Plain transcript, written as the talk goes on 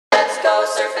go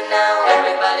surfing now.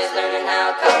 Everybody's learning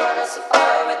how. Come on a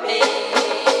safari with me.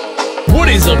 What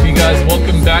is up, you guys?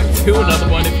 Welcome back to another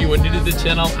one. If you are new to the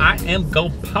channel, I am Go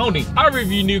Pony. I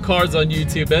review new cars on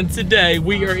YouTube, and today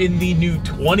we are in the new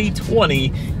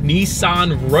 2020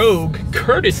 Nissan Rogue,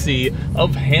 courtesy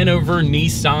of Hanover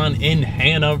Nissan in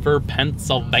Hanover,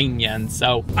 Pennsylvania. And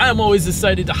so I am always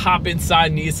excited to hop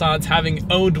inside Nissans, having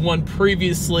owned one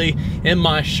previously in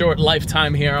my short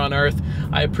lifetime here on Earth.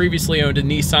 I have previously owned a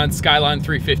Nissan Skyline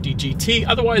 350 GT,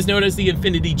 otherwise known as the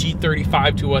Infiniti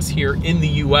G35 to us here in the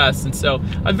US. And so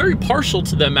I'm very partial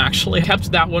to them, actually. I kept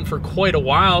that one for quite a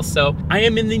while. So I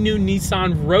am in the new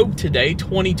Nissan Rogue today,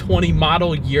 2020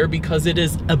 model year, because it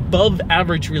is above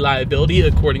average reliability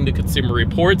according to Consumer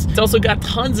Reports. It's also got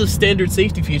tons of standard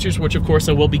safety features, which of course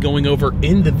I will be going over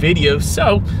in the video.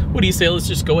 So what do you say? Let's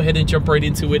just go ahead and jump right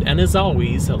into it. And as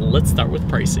always, let's start with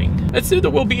pricing. And so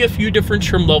there will be a few different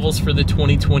trim levels for the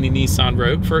 2020 Nissan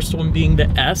Rogue. First one being the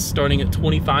S, starting at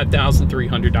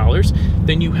 $25,300.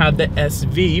 Then you have the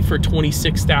SV for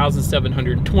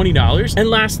 $26,720. And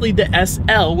lastly, the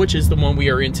SL, which is the one we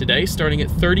are in today, starting at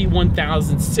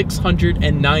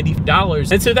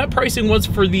 $31,690. And so that pricing was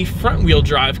for the front wheel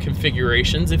drive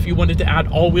configurations. If you wanted to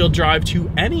add all-wheel drive to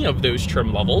any of those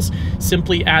trim levels,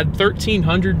 simply add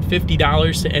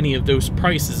 $1,350 to any of those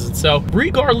prices. And so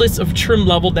regardless of trim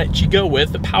level that you go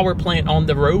with, the power plant on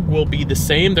the Rogue will be the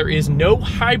same. There is no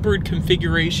hybrid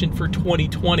configuration for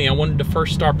 2020. I wanted to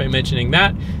first start by mentioning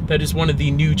that. That is one of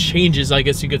the new changes, I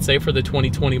guess you could say, for the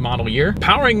 2020 model year.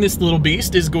 Powering this little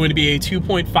beast is going to be a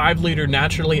 2.5 liter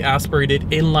naturally aspirated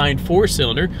inline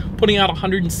four-cylinder, putting out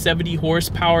 170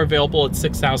 horsepower, available at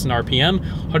 6,000 RPM,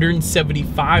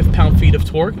 175 pound-feet of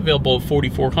torque, available at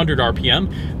 4,400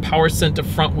 RPM, power sent to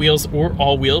front wheels or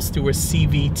all wheels through a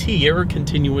CVT, or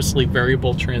continuously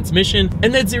variable transmission.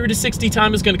 And that 0 to 60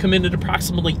 time is going to come in at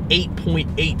approximately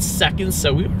 8.8 seconds.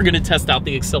 So we are going to test out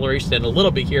the acceleration in a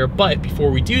little bit here, but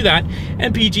before we do that,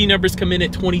 MPG numbers come in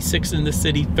at 26 in the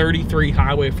city, 33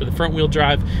 highway for the front wheel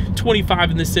drive,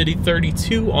 25 in the city,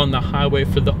 32 on the highway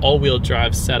for the all-wheel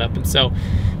drive setup. And so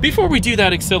before we do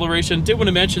that acceleration, I did want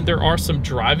to mention there are some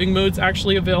driving modes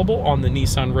actually available on the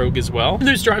Nissan Rogue as well. And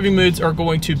those driving modes are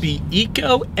going to be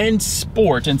Eco and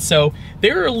Sport. And so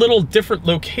they're a little different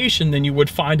location than you would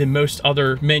find in most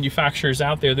other manufacturers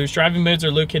out there. Those driving modes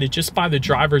are located just by the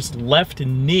driver's left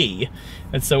knee.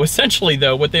 And so essentially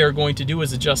though, what they are going to do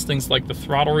is adjust things like the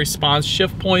throttle response,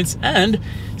 shift points, and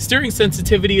steering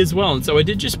sensitivity as well. And so I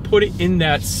did just put it in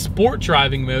that sport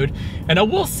driving mode. And I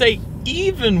will say,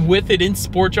 even with it in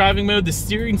sport driving mode, the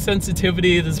steering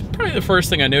sensitivity is probably the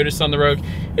first thing I noticed on the Rogue.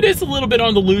 It is a little bit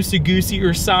on the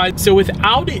loosey-goosey side. So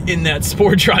without it in that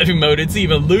sport driving mode, it's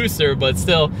even looser, but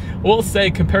still, we'll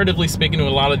say, comparatively speaking to a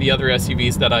lot of the other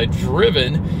SUVs that I've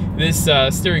driven, this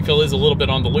steering feel is a little bit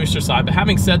on the looser side. But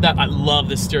having said that, I love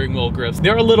the steering wheel grips.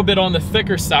 They're a little bit on the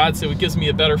thicker side, so it gives me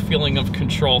a better feeling of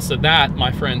control. So that,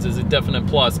 my friends, is a definite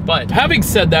plus. But having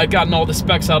said that, gotten all the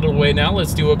specs out of the way now,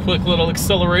 let's do a quick little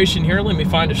acceleration here. Let me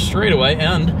find a straightaway,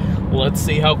 and let's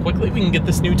see how quickly we can get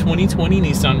this new 2020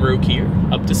 Nissan Rogue here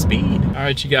up to speed. All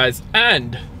right, you guys,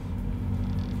 and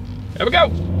there we go.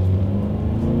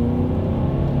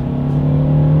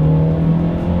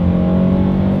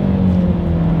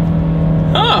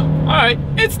 All right,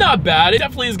 it's not bad. It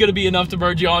definitely is going to be enough to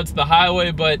merge you onto the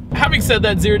highway, but having said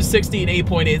that, 0 to 60 in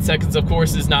 8.8 seconds, of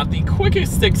course, is not the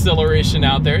quickest acceleration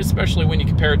out there, especially when you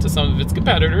compare it to some of its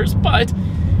competitors, but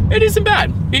it isn't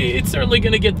bad. It's certainly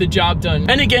going to get the job done.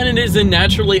 And again, it is a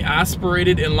naturally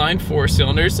aspirated inline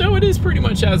four-cylinder, so it is pretty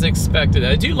much as expected.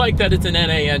 I do like that it's an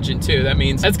NA engine too. That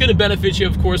means that's going to benefit you,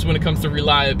 of course, when it comes to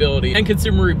reliability. And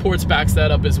Consumer Reports backs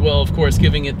that up as well, of course,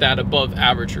 giving it that above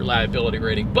average reliability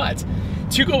rating. But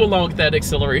to go along with that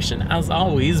acceleration, as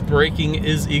always, braking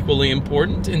is equally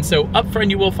important. And so up front,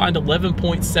 you will find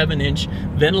 11.7-inch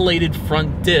ventilated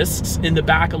front discs. In the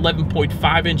back,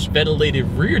 11.5-inch ventilated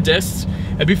rear discs.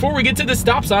 And before we get to the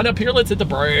stop sign up here, let's hit the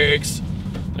brakes.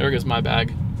 There goes my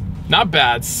bag. Not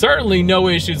bad. Certainly no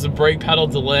issues with brake pedal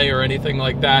delay or anything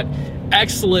like that.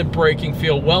 Excellent braking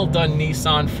feel. Well done,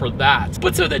 Nissan, for that.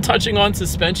 But so then, touching on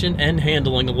suspension and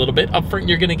handling a little bit. Up front,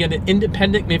 you're going to get an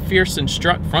independent McPherson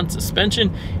strut front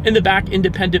suspension. In the back,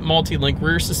 independent multi-link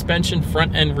rear suspension,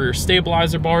 front and rear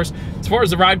stabilizer bars. As far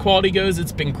as the ride quality goes,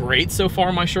 it's been great so far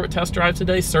on my short test drive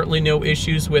today. Certainly no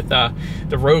issues with the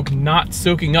Rogue not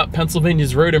soaking up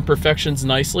Pennsylvania's road imperfections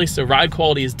nicely. So ride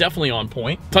quality is definitely on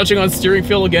point. Touching on steering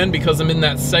feel again, because I'm in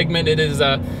that segment, it is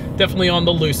definitely on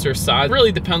the looser side.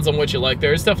 Really depends on what you feel like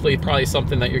there. It's definitely probably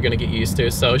something that you're gonna get used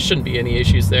to, so it shouldn't be any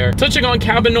issues there. Touching on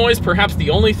cabin noise, perhaps the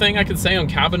only thing I could say on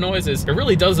cabin noise is it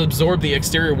really does absorb the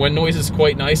exterior wind noises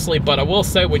quite nicely, but I will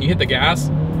say when you hit the gas,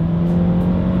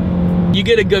 you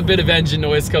get a good bit of engine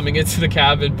noise coming into the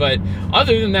cabin, but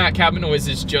other than that, cabin noise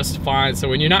is just fine. So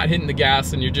when you're not hitting the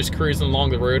gas and you're just cruising along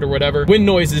the road or whatever, wind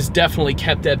noise is definitely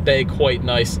kept at bay quite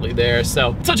nicely there.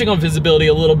 So touching on visibility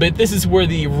a little bit, this is where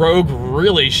the Rogue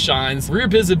really shines. Rear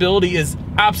visibility is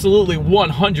absolutely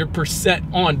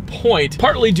 100% on point,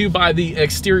 partly due by the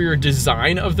exterior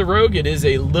design of the Rogue. It is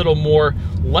a little more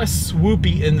less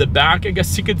swoopy in the back, I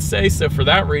guess you could say. So for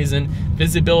that reason,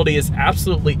 visibility is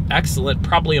absolutely excellent,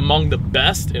 probably among the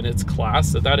best in its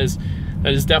class. So that is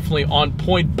definitely on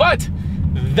point. But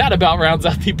that about rounds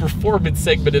out the performance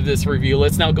segment of this review.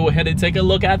 Let's now go ahead and take a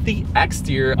look at the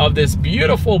exterior of this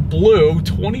beautiful blue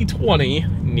 2020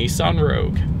 Nissan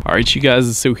Rogue. All right, you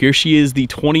guys, so here she is, the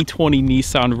 2020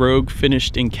 Nissan Rogue,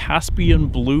 finished in Caspian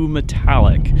Blue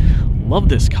Metallic. Love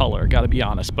this color, gotta be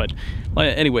honest. But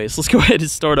anyways, let's go ahead and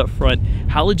start up front.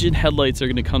 Halogen headlights are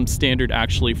gonna come standard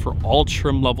actually for all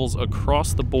trim levels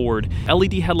across the board.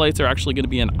 LED headlights are actually gonna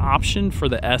be an option for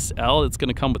the SL. It's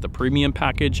gonna come with the premium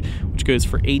package, which goes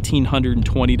for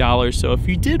 $1,820. So if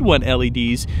you did want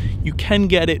LEDs, you can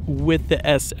get it with the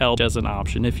SL as an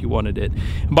option if you wanted it.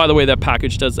 And by the way, that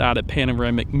package does add a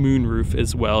panoramic moonroof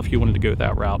as well if you wanted to go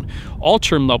that route. All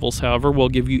trim levels, however, will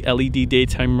give you LED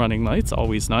daytime running lights,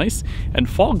 always nice. And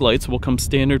fog lights will come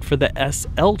standard for the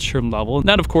SL trim level. And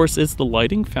that, of course, is the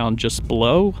lighting found just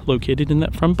below, located in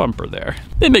that front bumper there.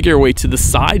 Then make your way to the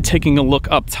side, taking a look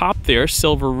up top there.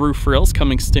 Silver roof rails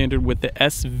coming standard with the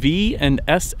SV and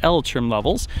SL trim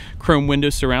levels. Chrome window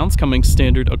surrounds coming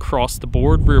standard across the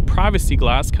board. Rear privacy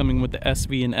glass coming with the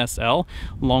SV and SL,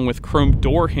 along with chrome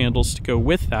door handles to go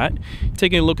with that.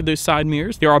 Taking a look at those side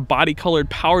mirrors, there are body colored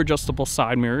power adjustable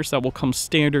side mirrors that will come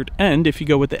standard, and if you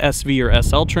go with the SV or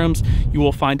SL trims, you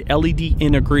will find LED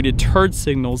integrated turn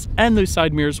signals, and those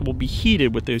side mirrors will be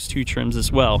heated with those two trims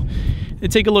as well.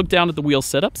 And take a look down at the wheel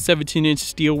setup. 17-inch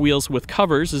steel wheels with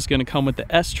covers is going to come with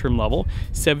the S trim level,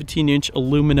 17-inch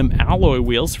aluminum alloy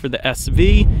wheels for the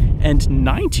SV, and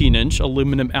 19-inch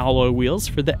aluminum alloy wheels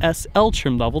for the SL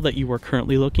trim level that you are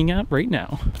currently looking at right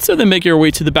now. So then make your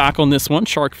way to the back on this one.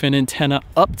 Shark fin antenna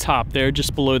up top there,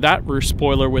 just below that. Rear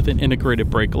spoiler with an integrated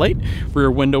brake light.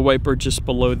 Rear window wiper just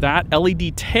below that.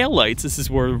 LED tail lights, this is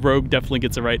where Rogue definitely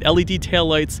gets it right. LED tail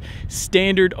lights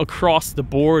standard across the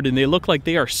board, and they look like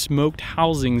they are smoked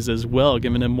housings as well,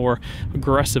 giving a more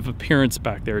aggressive appearance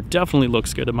back there. It definitely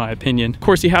looks good in my opinion. Of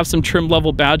course, you have some trim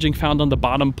level badging found on the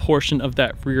bottom portion of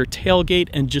that rear tailgate,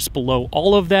 and just below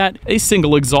all of that, a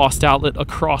single exhaust outlet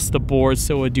across the board.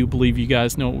 So I do believe you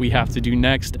guys know what we have to do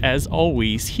next. As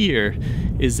always, here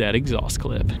is that exhaust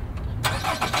clip.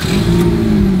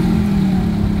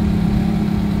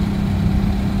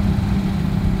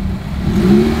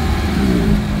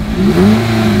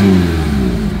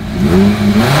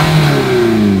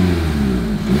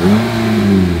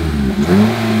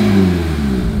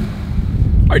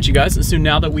 Alright you guys, so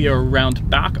now that we are around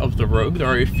back of the Rogue, there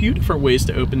are a few different ways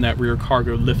to open that rear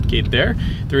cargo lift gate there.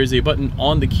 There is a button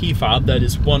on the key fob, that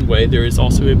is one way. There is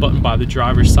also a button by the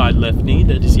driver's side left knee,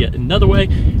 that is yet another way.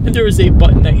 And there is a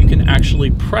button that you can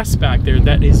actually press back there,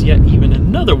 that is yet even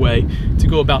another way to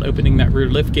go about opening that rear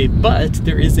lift gate. But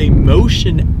there is a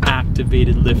motion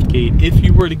activated lift gate if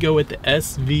you were to go with the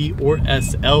SV or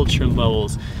SL trim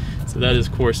levels. So that,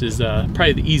 of course, is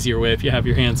probably the easier way if you have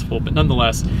your hands full. But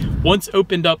nonetheless, once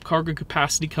opened up, cargo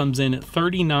capacity comes in at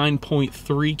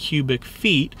 39.3 cubic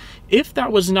feet. If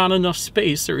that was not enough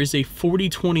space, there is a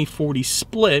 40-20-40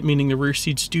 split, meaning the rear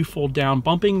seats do fold down,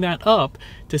 bumping that up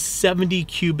to 70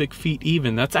 cubic feet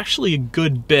even. That's actually a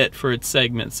good bit for its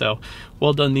segment, so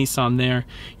well done Nissan there.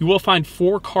 You will find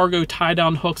 4 cargo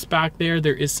tie-down hooks back there.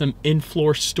 There is some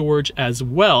in-floor storage as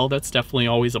well. That's definitely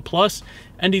always a plus.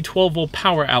 And a 12-volt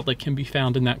power outlet can be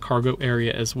found in that cargo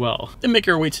area as well. Then make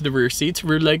our way to the rear seats.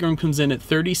 Rear legroom comes in at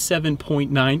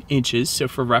 37.9 inches. So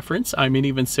for reference, I'm an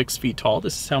even 6 feet tall.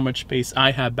 This is how much space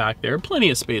I have back there.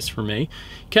 Plenty of space for me.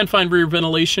 You can find rear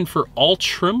ventilation for all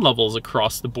trim levels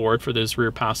across the board for those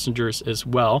rear passengers as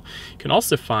well. You can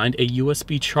also find a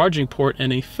USB charging port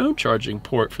and a phone charging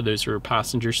port for those rear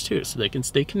passengers too, so they can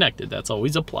stay connected. That's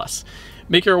always a plus.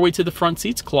 Make our way to the front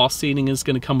seats. Cloth seating is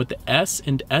going to come with the S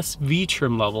and SV trim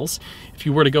trim levels. If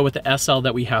you were to go with the SL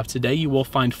that we have today, you will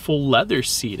find full leather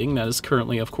seating. That is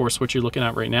currently, of course, what you're looking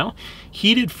at right now.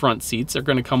 Heated front seats are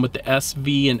going to come with the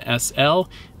SV and SL.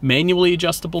 Manually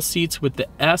adjustable seats with the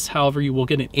S. However, you will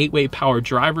get an 8-way power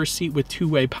driver's seat with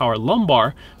 2-way power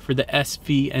lumbar for the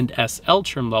SV and SL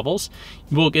trim levels.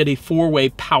 You will get a 4-way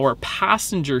power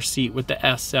passenger seat with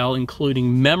the SL,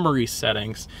 including memory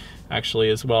settings actually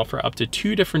as well, for up to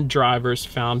 2 different drivers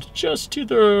found just to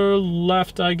the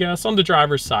left, I guess, on the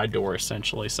driver's side door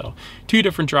essentially. So 2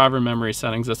 different driver memory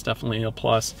settings. That's definitely a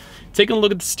plus. Taking a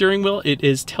look at the steering wheel, it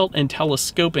is tilt and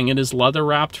telescoping. It is leather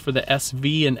wrapped for the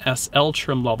SV and SL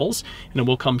trim levels, and it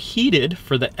will come heated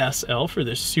for the SL for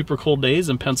the super cold days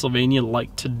in Pennsylvania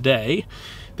like today.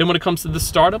 Then when it comes to the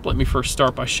startup, let me first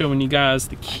start by showing you guys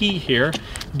the key here.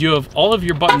 You have all of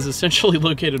your buttons essentially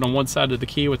located on one side of the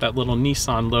key with that little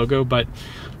Nissan logo, but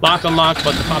lock, unlock,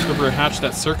 button to pop the rear hatch,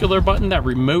 that circular button, that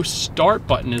remote start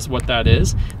button is what that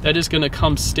is. That is going to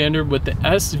come standard with the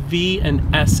SV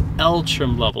and SL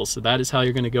trim levels. So that is how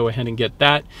you're going to go ahead and get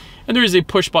that. And there is a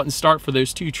push button start for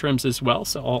those 2 trims as well.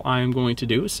 So all I am going to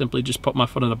do is simply just put my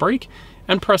foot on the brake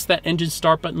and press that engine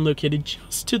start button located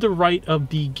just to the right of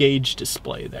the gauge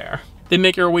display there. Then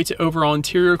make our way to overall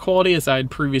interior quality. As I had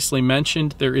previously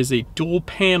mentioned, there is a dual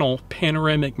panel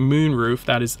panoramic moonroof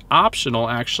that is optional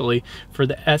actually for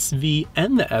the SV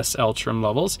and the SL trim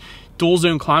levels. Dual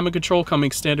zone climate control coming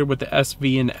standard with the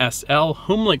SV and SL.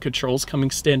 HomeLink controls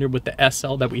coming standard with the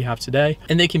SL that we have today.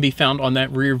 And they can be found on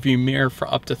that rear view mirror for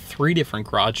up to 3 different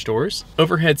garage doors.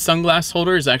 Overhead sunglass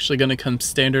holder is actually going to come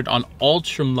standard on all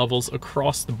trim levels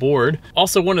across the board.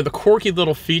 Also, one of the quirky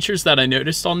little features that I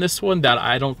noticed on this one that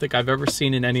I don't think I've ever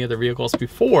seen in any other vehicles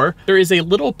before, there is a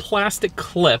little plastic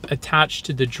clip attached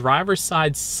to the driver's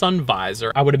side sun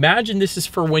visor. I would imagine this is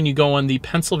for when you go on the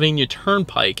Pennsylvania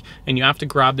Turnpike and you have to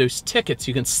grab those tickets.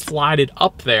 You can slide it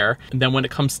up there, and then when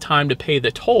it comes time to pay the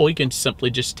toll, you can simply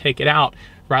just take it out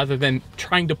rather than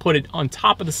trying to put it on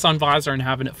top of the sun visor and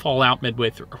having it fall out midway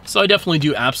through. So I definitely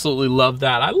do absolutely love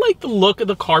that. I like the look of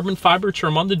the carbon fiber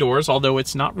trim on the doors, although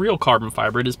it's not real carbon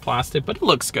fiber, it is plastic, but it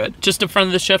looks good. Just in front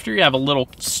of the shifter, you have a little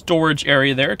storage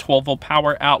area there, 12-volt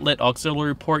power outlet,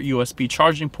 auxiliary port, USB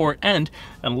charging port, and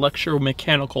an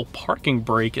electromechanical parking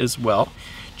brake as well.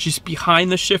 Just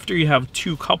behind the shifter, you have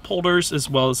 2 cup holders as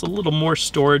well as a little more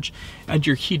storage and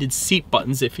your heated seat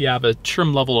buttons if you have a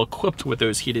trim level equipped with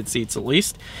those heated seats at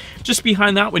least. Just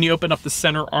behind that, when you open up the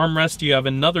center armrest, you have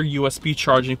another USB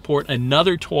charging port,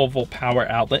 another 12-volt power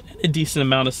outlet, and a decent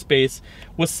amount of space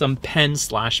with some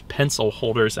pen/pencil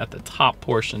holders at the top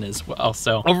portion as well.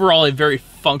 So overall, a very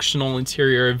functional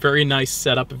interior, a very nice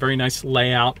setup, a very nice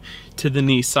layout to the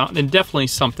Nissan, and definitely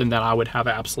something that I would have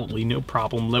absolutely no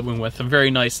problem living with. A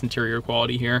very nice interior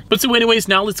quality here. But so anyways,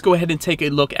 now let's go ahead and take a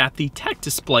look at the tech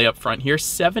display up front here.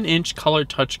 7-inch color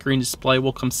touchscreen display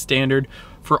will come standard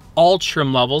for all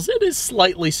trim levels. It is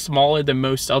slightly smaller than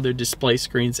most other display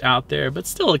screens out there, but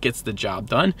still it gets the job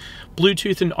done.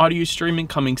 Bluetooth and audio streaming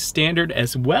coming standard,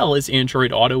 as well as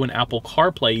Android Auto and Apple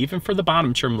CarPlay, even for the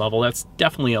bottom trim level. That's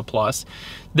definitely a plus.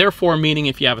 Therefore, meaning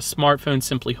if you have a smartphone,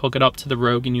 simply hook it up to the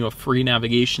Rogue and you have free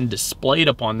navigation displayed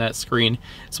up on that screen,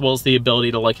 as well as the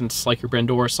ability to like and dislike your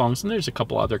Pandora songs, and there's a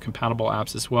couple other compatible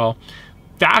apps as well.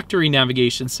 Factory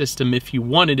navigation system, if you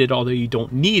wanted it, although you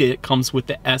don't need it, comes with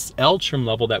the SL trim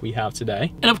level that we have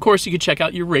today. And of course, you can check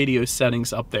out your radio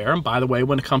settings up there. And by the way,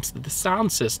 when it comes to the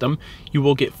sound system, you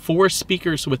will get 4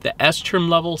 speakers with the S trim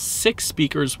level, 6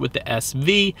 speakers with the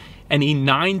SV, and a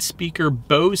 9-speaker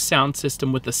Bose sound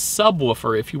system with a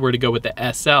subwoofer if you were to go with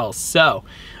the SL. So,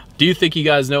 do you think you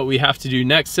guys know what we have to do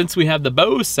next? Since we have the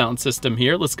Bose sound system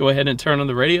here, let's go ahead and turn on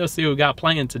the radio, see what we got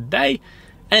playing today.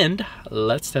 And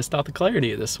let's test out the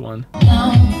clarity of this one. No,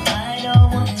 I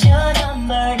don't want your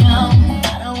number, no.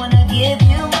 I don't wanna give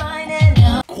you mine, and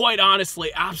no. Quite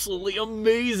honestly, absolutely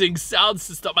amazing sound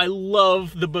system. I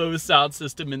love the Bose sound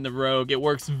system in the Rogue. It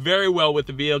works very well with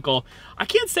the vehicle. I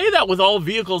can't say that with all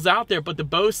vehicles out there, but the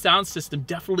Bose sound system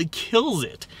definitely kills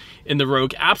it in the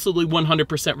Rogue. Absolutely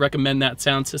 100% recommend that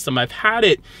sound system. I've had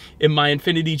it in my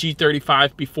Infiniti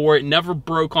G35 before. It never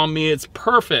broke on me. It's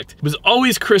perfect. It was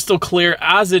always crystal clear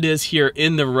as it is here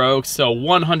in the Rogue. So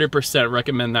 100%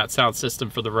 recommend that sound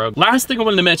system for the Rogue. Last thing I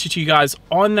wanted to mention to you guys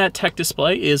on that tech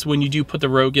display is when you do put the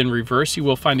Rogue in reverse, you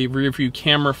will find a rear view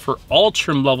camera for all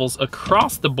trim levels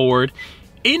across the board.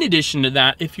 In addition to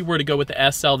that, if you were to go with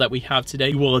the SL that we have today,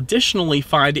 you will additionally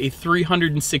find a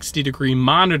 360-degree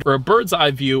monitor, or a bird's eye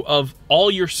view of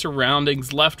all your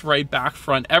surroundings, left, right, back,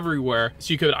 front, everywhere.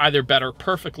 So you could either better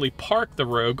perfectly park the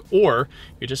Rogue, or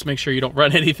you just make sure you don't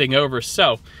run anything over.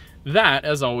 So that,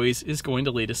 as always, is going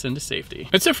to lead us into safety.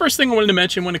 And so first thing I wanted to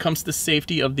mention when it comes to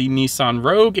safety of the Nissan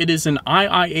Rogue, it is an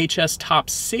IIHS top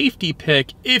safety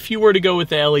pick if you were to go with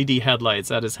the LED headlights.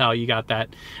 That is how you got that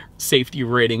safety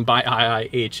rating by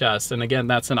IIHS. And again,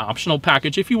 that's an optional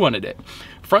package if you wanted it.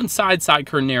 Front side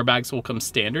curtain airbags will come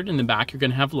standard. In the back, you're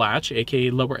going to have latch, aka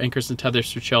lower anchors and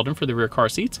tethers for children for the rear car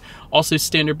seats. Also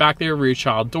standard back there, rear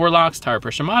child door locks, tire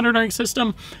pressure monitoring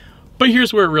system. But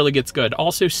here's where it really gets good.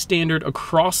 Also standard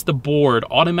across the board,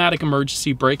 automatic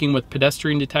emergency braking with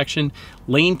pedestrian detection,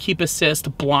 lane keep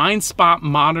assist, blind spot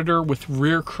monitor with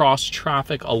rear cross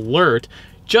traffic alert.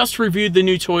 Just reviewed the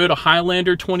new Toyota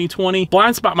Highlander 2020.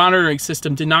 Blind spot monitoring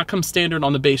system did not come standard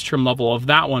on the base trim level of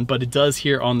that one, but it does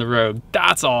here on the Rogue.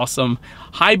 That's awesome.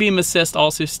 High beam assist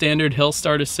also standard. Hill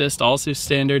start assist also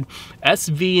standard.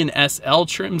 SV and SL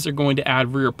trims are going to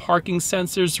add rear parking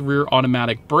sensors, rear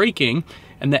automatic braking.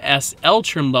 And the SL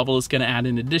trim level is going to add,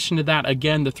 in addition to that,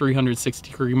 again, the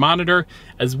 360-degree monitor,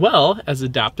 as well as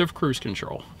adaptive cruise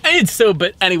control.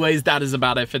 But anyways, that is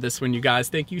about it for this one, you guys.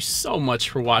 Thank you so much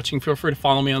for watching. Feel free to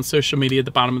follow me on social media at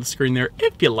the bottom of the screen there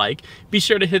if you like. Be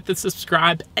sure to hit the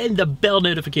subscribe and the bell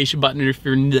notification button if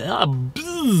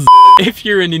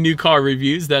you're into new car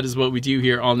reviews. That is what we do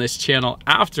here on this channel.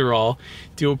 After all,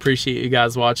 do appreciate you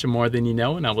guys watching more than you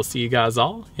know, and I will see you guys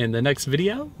all in the next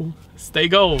video. Stay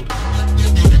gold.